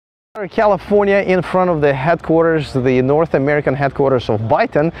California, in front of the headquarters, the North American headquarters of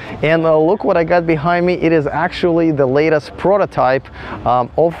Byton, and look what I got behind me. It is actually the latest prototype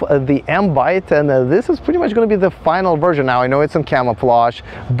of the m-byte, and this is pretty much going to be the final version. Now I know it's in camouflage,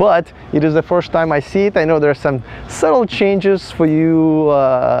 but it is the first time I see it. I know there are some subtle changes for you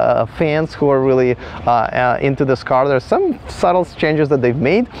fans who are really into this car. There's some subtle changes that they've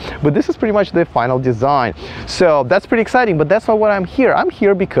made, but this is pretty much the final design. So that's pretty exciting, but that's not why I'm here. I'm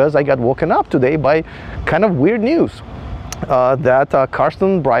here because I got woken up today by kind of weird news that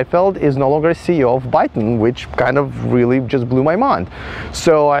Carsten Breitfeld is no longer CEO of Byton, which kind of really just blew my mind.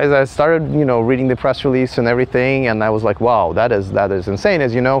 So as I started, reading the press release and everything, and I was like, wow, that is insane.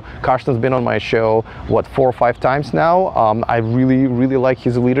 As you know, Carsten's been on my show, what, 4 or 5 times now. I really like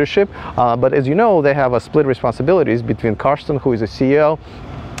his leadership, but as you know, they have a split responsibilities between Carsten, who is a CEO,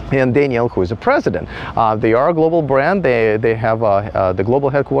 and Daniel, who is a president. They are a global brand. They have the global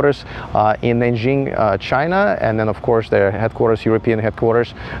headquarters in Nanjing, China, and then of course their headquarters, European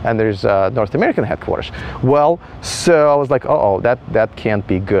headquarters, and there's North American headquarters. Well, so I was like, oh, that can't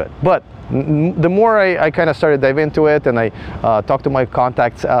be good. But the more I kind of started diving into it, and I talked to my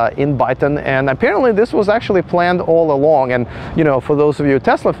contacts in Byton, and apparently this was actually planned all along. And for those of you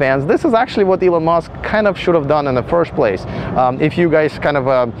Tesla fans, this is actually what Elon Musk kind of should have done in the first place. If you guys kind of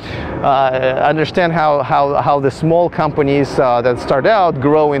understand how the small companies that start out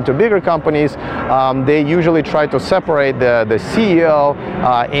grow into bigger companies, they usually try to separate the CEO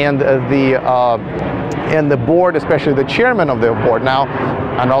and the board, especially the chairman of the board. Now,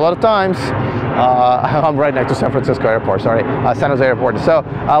 I know a lot of times, I'm right next to San Francisco Airport, sorry, San Jose Airport. So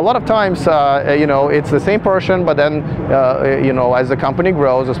a lot of times, it's the same person, but then, as the company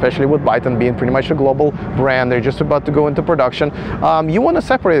grows, especially with Byton being pretty much a global brand, they're just about to go into production. You want to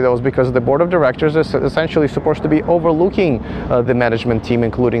separate those because the board of directors is essentially supposed to be overlooking the management team,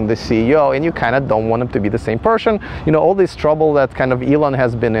 including the CEO, and you kind of don't want them to be the same person. All this trouble that kind of Elon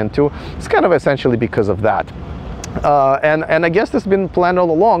has been into, it's kind of essentially because of that. And I guess this has been planned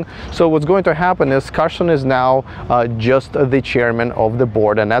all along. So what's going to happen is Carsten is now just the chairman of the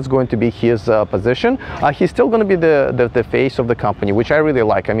board, and that's going to be his position. He's still going to be the face of the company, which I really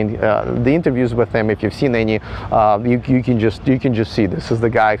like. I mean, the interviews with him, if you've seen any, you can just see this is the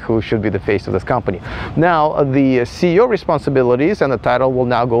guy who should be the face of this company. Now the CEO responsibilities and the title will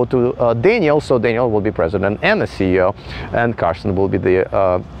now go to Daniel. So Daniel will be president and the CEO, and Carsten will be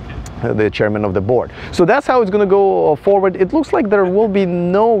the chairman of the board. So that's how it's going to go forward. It looks like there will be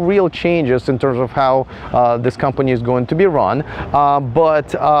no real changes in terms of how this company is going to be run,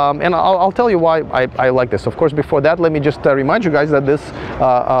 and I'll tell you why I like this. Of course, before that, let me just remind you guys that this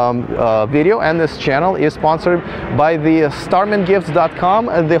video and this channel is sponsored by the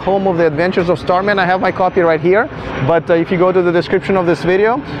StarmanGifts.com, the home of the adventures of Starman. I have my copy right here, but if you go to the description of this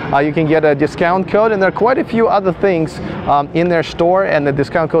video, you can get a discount code, and there are quite a few other things in their store, and the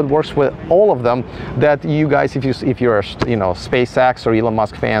discount code works with all of them, that you guys, if you're SpaceX or Elon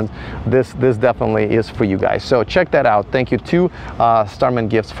Musk fans, this definitely is for you guys. So check that out. Thank you to Starman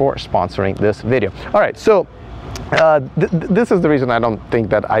Gifts for sponsoring this video. All right, so this is the reason I don't think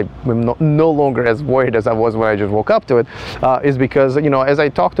that I'm no longer as worried as I was when I just woke up to it, is because, as I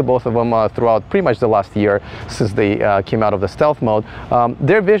talked to both of them throughout pretty much the last year since they came out of the stealth mode,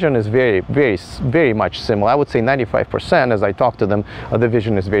 their vision is very much similar. I would say 95%, as I talk to them, the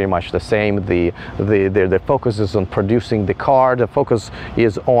vision is very much the same. The focus is on producing the car. The focus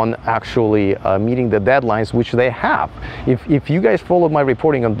is on actually meeting the deadlines, which they have. If you guys follow my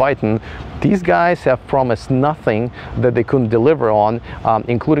reporting on Byton, these guys have promised nothing that they couldn't deliver on,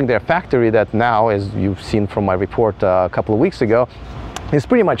 including their factory that now, as you've seen from my report a couple of weeks ago, is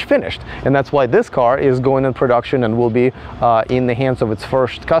pretty much finished, and that's why this car is going in production and will be in the hands of its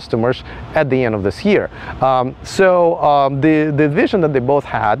first customers at the end of this year. The vision that they both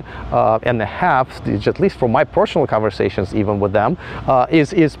had and they have, at least from my personal conversations even with them,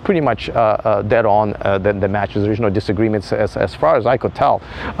 is pretty much dead on. The matches. There's no disagreements as far as I could tell.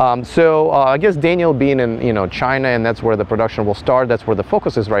 I guess Daniel being in China, and that's where the production will start, that's where the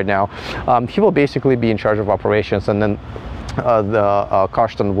focus is right now, he will basically be in charge of operations, and then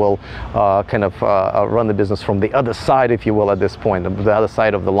Carsten will kind of run the business from the other side, if you will, at this point, the other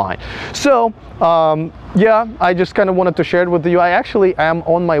side of the line. So yeah, I just kind of wanted to share it with you. I actually am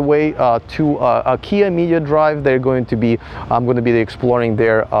on my way to a Kia Media Drive. I'm going to be exploring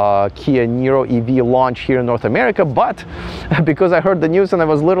their Kia Niro EV launch here in North America, but because I heard the news and I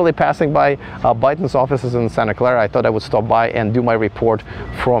was literally passing by Byton's offices in Santa Clara, I thought I would stop by and do my report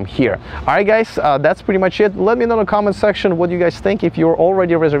from here. All right, guys, that's pretty much it. Let me know in the comment section what you guys think. If you're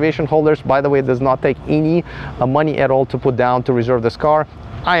already reservation holders, by the way, it does not take any money at all to put down to reserve this car.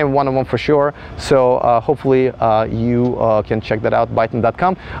 I am one of them for sure. So hopefully you can check that out,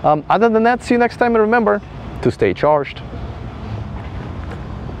 byton.com. Other than that, see you next time, and remember to stay charged.